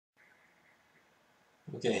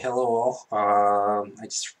Okay, hello all. I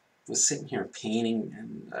just was sitting here painting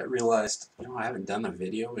and I realized, I haven't done a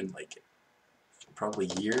video in like probably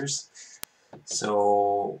years.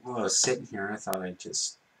 So while I was sitting here, I thought I'd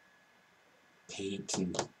just paint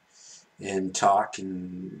and talk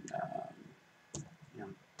and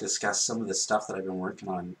discuss some of the stuff that I've been working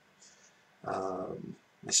on.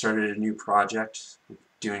 I started a new project,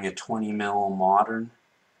 doing a 20 mil modern,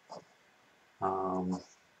 and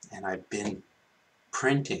I've been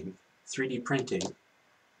printing, 3D printing,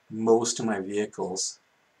 most of my vehicles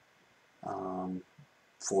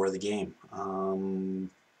for the game.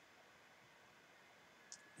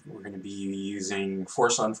 We're going to be using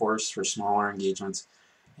Force on Force for smaller engagements,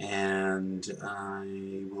 and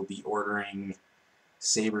I will be ordering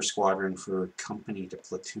Saber Squadron for company to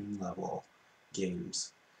platoon level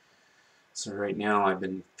games. So right now I've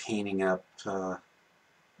been painting up a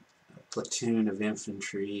platoon of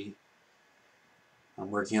infantry. I'm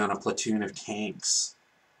working on a platoon of tanks.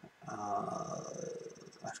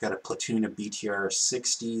 I've got a platoon of BTR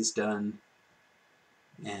 60s done,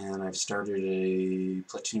 and I've started a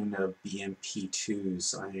platoon of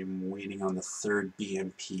BMP2s. I am waiting on the third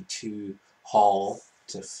BMP2 hull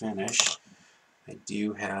to finish. I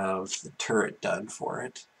do have the turret done for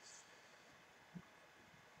it.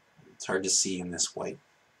 It's hard to see in this white.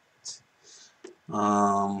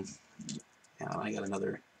 Yeah, I got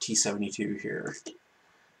another T-72 here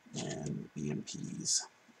and BMPs.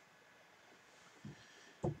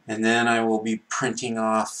 And then I will be printing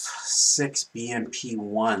off 6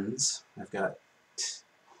 BMP-1s. I've got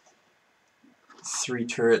 3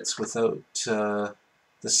 turrets without the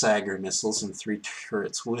Sager missiles and 3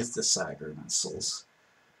 turrets with the Sager missiles.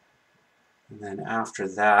 And then after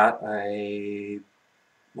that, I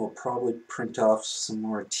will probably print off some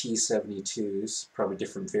more T-72s, probably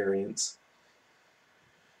different variants.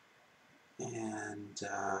 And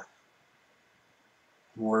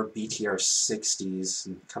more BTR 60s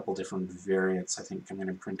and a couple different variants. I think I'm going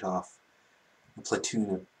to print off a platoon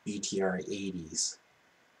of BTR 80s.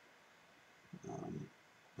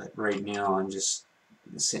 But right now I'm just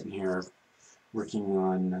sitting here working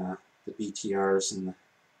on the BTRs and the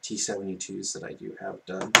T-72s that I do have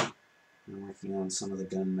done. I'm working on some of the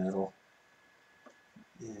gunmetal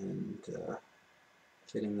and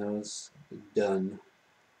getting those done.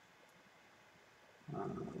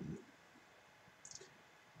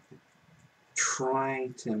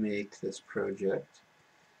 Trying to make this project,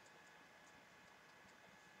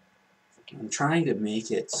 I'm trying to make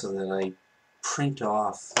it so that I print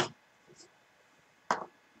off,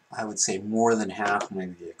 I would say, more than half my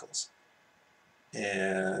vehicles.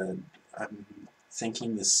 And I'm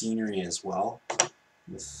thinking the scenery as well,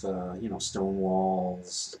 with stone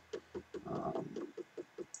walls,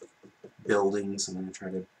 buildings. I'm going to try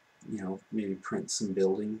to maybe print some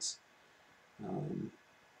buildings.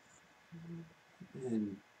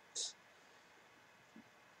 And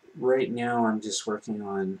right now I'm just working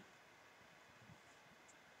on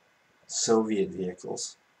Soviet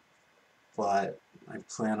vehicles, but I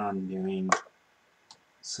plan on doing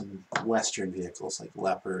some Western vehicles like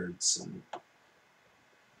Leopards and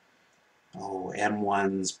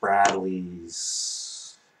M1s,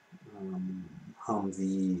 Bradleys,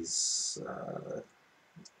 Humvees,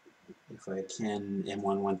 if I can,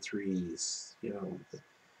 M113s.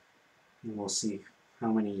 And we'll see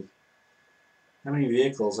how many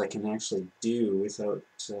vehicles I can actually do without.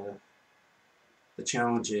 The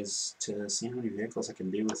challenge is to see how many vehicles I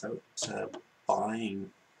can do without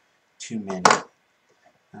buying too many.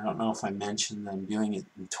 I don't know if I mentioned that I'm doing it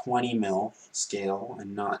in 20 mil scale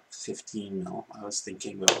and not 15 mil. I was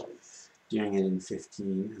thinking about doing it in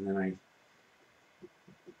 15, and then I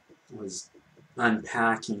was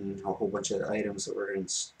unpacking a whole bunch of items that were in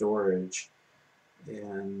storage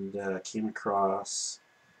and came across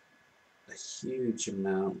a huge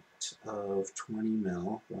amount of 20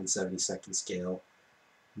 mil, 1/72 scale,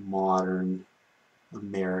 modern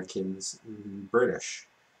Americans and British.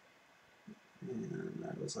 And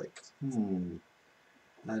I was like, I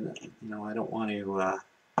don't want to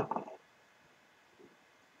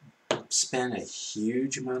spend a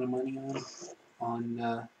huge amount of money on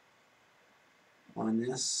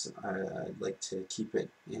this. I'd like to keep it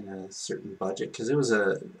in a certain budget because it was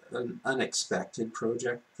an unexpected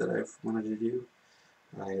project that I've wanted to do.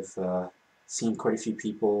 I've seen quite a few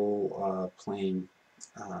people playing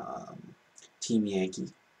Team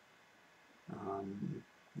Yankee, and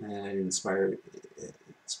it inspired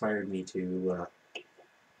me to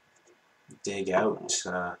dig out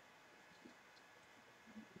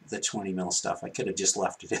the 20 mil stuff. I could have just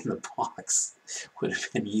left it in the box. Would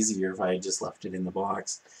have been easier if I had just left it in the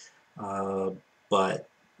box. but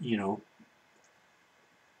you know,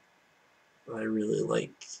 I really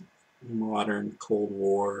like modern Cold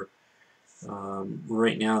War.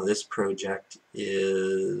 Right now, this project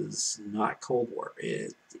is not Cold War.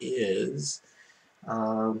 It is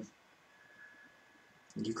um,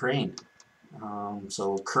 Ukraine.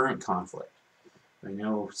 So current conflict. I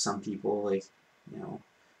know some people, like, you know,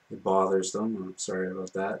 it bothers them. I'm sorry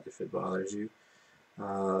about that if it bothers you.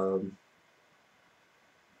 Um,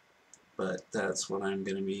 but that's what I'm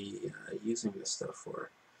going to be using this stuff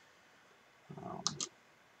for. Um,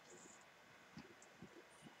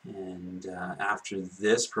 and after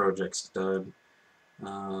this project's done,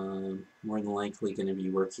 more than likely going to be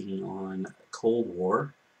working on Cold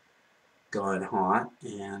War gone hot,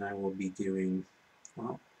 and I will be doing,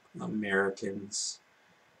 well, Americans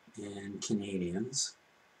and Canadians,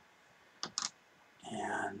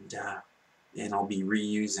 and I'll be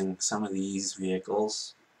reusing some of these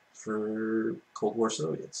vehicles for Cold War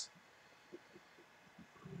Soviets.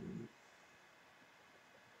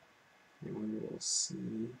 And we will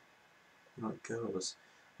see how it goes.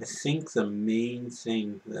 I think the main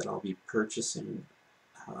thing that I'll be purchasing,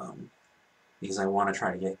 because I want to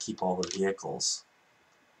try to keep all the vehicles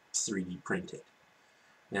 3D printed.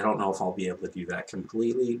 I don't know if I'll be able to do that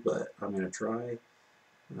completely, but I'm going to try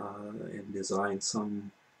and design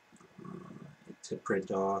some to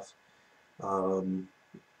print off.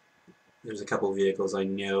 There's a couple of vehicles I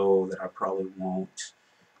know that I probably won't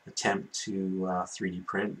attempt to 3D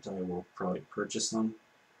print. I will probably purchase them.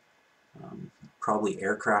 Probably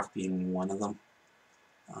aircraft being one of them.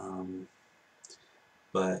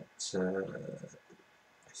 But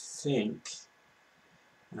I think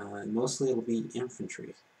mostly it'll be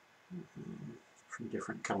infantry from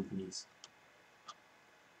different companies.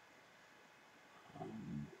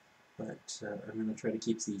 But I'm going to try to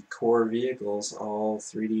keep the core vehicles all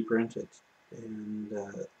 3D printed, and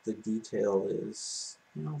the detail is,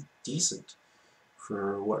 you know, decent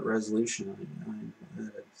for what resolution I'm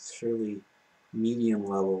at. A fairly medium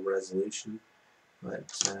level resolution,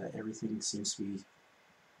 but everything seems to be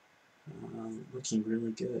looking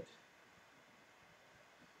really good.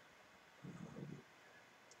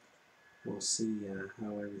 We'll see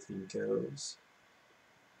how everything goes.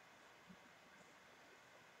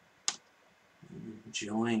 I'm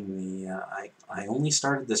enjoying the. I only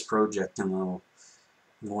started this project in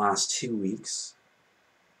the last 2 weeks,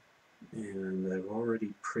 and I've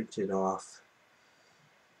already printed off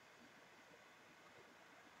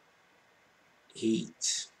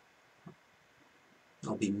 8.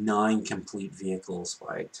 There'll be 9 complete vehicles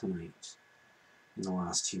by tonight in the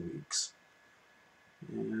last 2 weeks.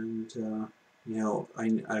 And, you know,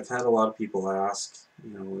 I've had a lot of people ask,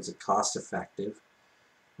 you know, is it cost effective?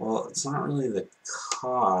 Well, it's not really the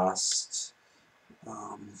cost,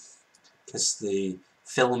 because the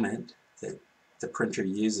filament that the printer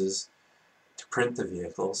uses to print the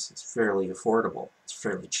vehicles is fairly affordable. It's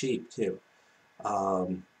fairly cheap, too.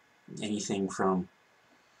 Anything from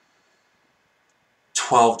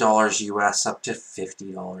 $12 US up to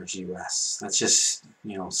 $50 US. That's just,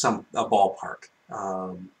 you know, a ballpark.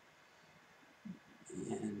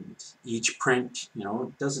 And each print, you know,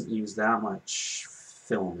 it doesn't use that much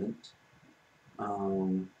filament.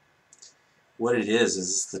 What it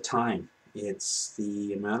is the time. It's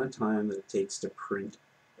the amount of time that it takes to print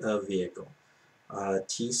a vehicle.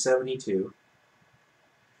 T72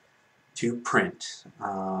 to print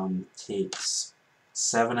takes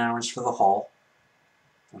 7 hours for the hull,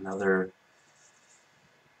 another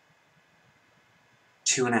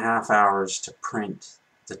 2.5 hours to print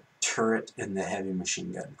the turret and the heavy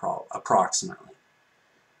machine gun, approximately.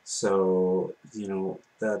 So, you know,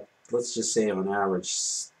 that, let's just say on average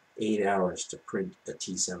 8 hours to print a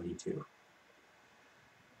T72.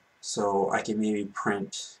 So I can maybe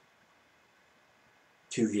print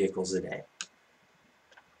 2 vehicles a day.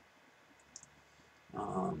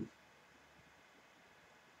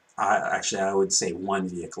 Actually, I would say 1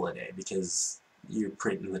 vehicle a day, because you're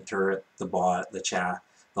printing the turret, the bot, the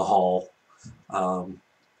hull, and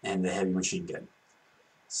the heavy machine gun.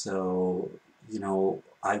 So, you know,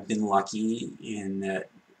 I've been lucky in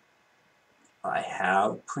that I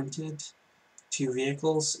have printed 2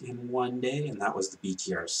 vehicles in 1 day, and that was the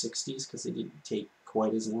BTR 60s, because they didn't take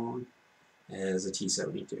quite as long as a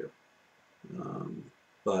T72.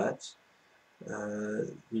 But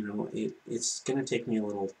you know, it's going to take me a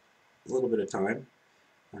little bit of time.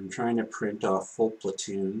 I'm trying to print off full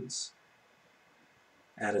platoons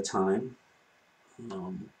at a time,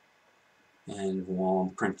 and while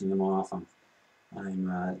I'm printing them off, I'm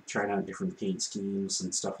trying out different paint schemes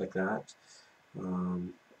and stuff like that.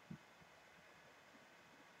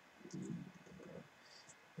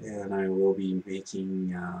 and I will be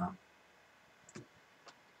making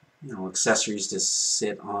accessories to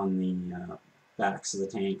sit on the backs of the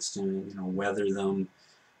tanks to weather them,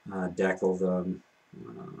 decal them.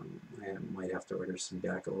 I might have to order some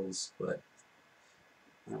decals, but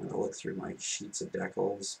I'm going to look through my sheets of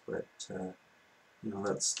decals. But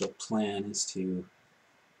that's the plan, is to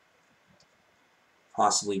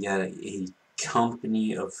possibly get a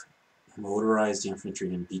company of motorized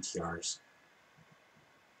infantry and BTRs,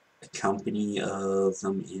 a company of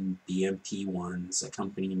them in BMP-1s, a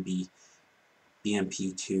company in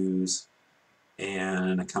BMP-2s,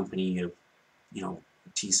 and a company of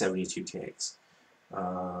T-72 tanks.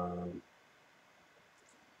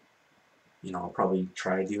 I'll probably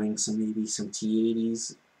try doing maybe some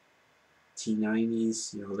T-80s,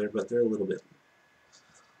 T-90s. But they're a little bit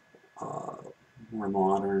more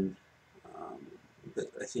modern.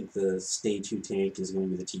 But I think the Stay 2 tank is going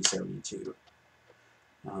to be the T-72.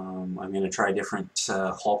 I'm going to try different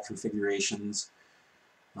hull configurations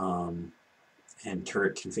and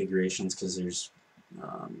turret configurations, because there's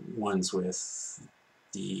ones with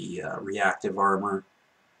the reactive armor,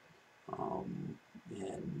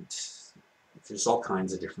 and there's all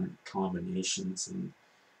kinds of different combinations, and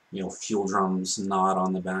fuel drums not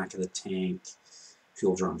on the back of the tank,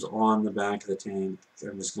 fuel drums on the back of the tank.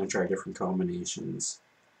 I'm just going to try different combinations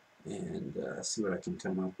and see what I can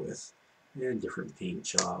come up with, and different paint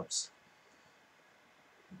jobs.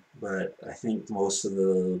 But I think most of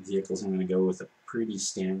the vehicles I'm going to go with a pretty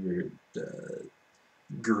standard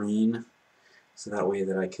green, so that way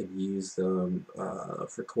that I could use them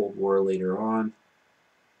for Cold War later on,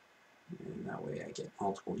 and that way I get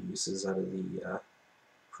multiple uses out of the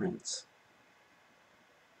prints.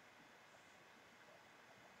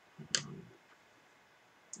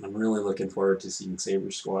 I'm really looking forward to seeing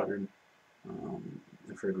Sabre Squadron.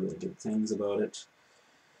 I've heard really good things about it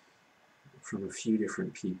from a few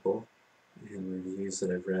different people and reviews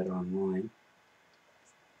that I've read online.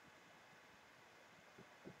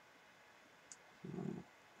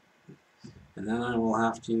 And then I will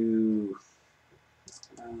have to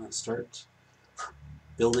start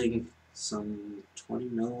building some 20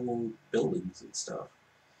 mil buildings and stuff,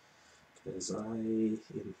 because I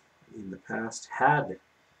in the past had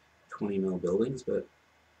 20 mil buildings, but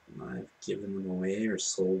I've given them away or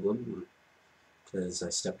sold them, because I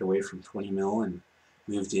stepped away from 20 mil and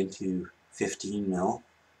moved into 15 mil.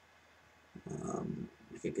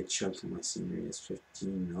 Like a good chunk of my scenery is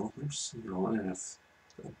 15 mil. There's enough,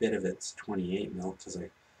 a bit of it's 28 mil, because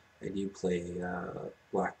I do play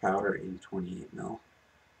black powder in 28 mil.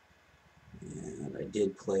 And I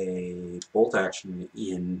did play bolt action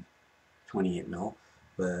in 28 mil,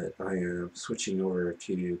 but I am switching over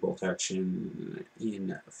to bolt action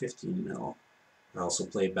in 15 mil. I also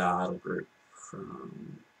play Battle Group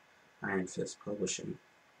from Iron Fist Publishing,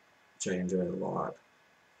 which I enjoy a lot.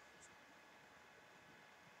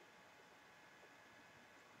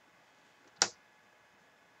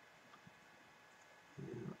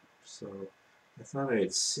 Yeah, so I thought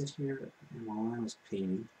I'd sit here and while I was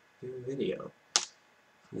painting, do a video.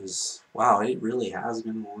 Because, wow, it really has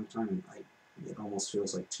been a long time. It almost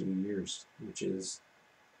feels like 2 years, which is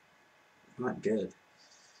not good.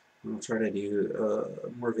 I'll try to do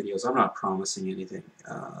more videos. I'm not promising anything.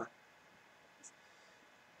 I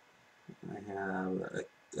have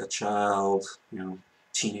a child,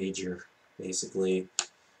 teenager, basically,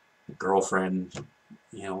 a girlfriend,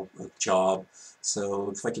 a job.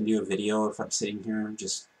 So if I can do a video, if I'm sitting here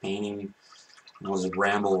just painting, I'll just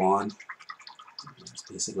ramble on. That's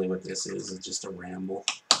basically what this is. It's just a ramble.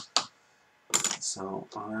 So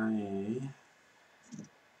I'm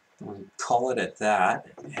going to call it at that,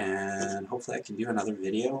 and hopefully I can do another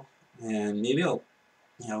video, and maybe I'll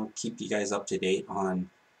keep you guys up to date on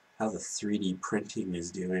how the 3D printing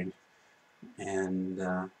is doing and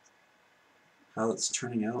how it's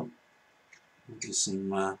turning out. I'll do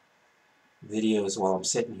some videos while I'm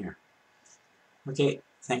sitting here. Okay,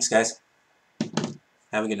 thanks guys.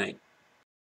 Have a good night.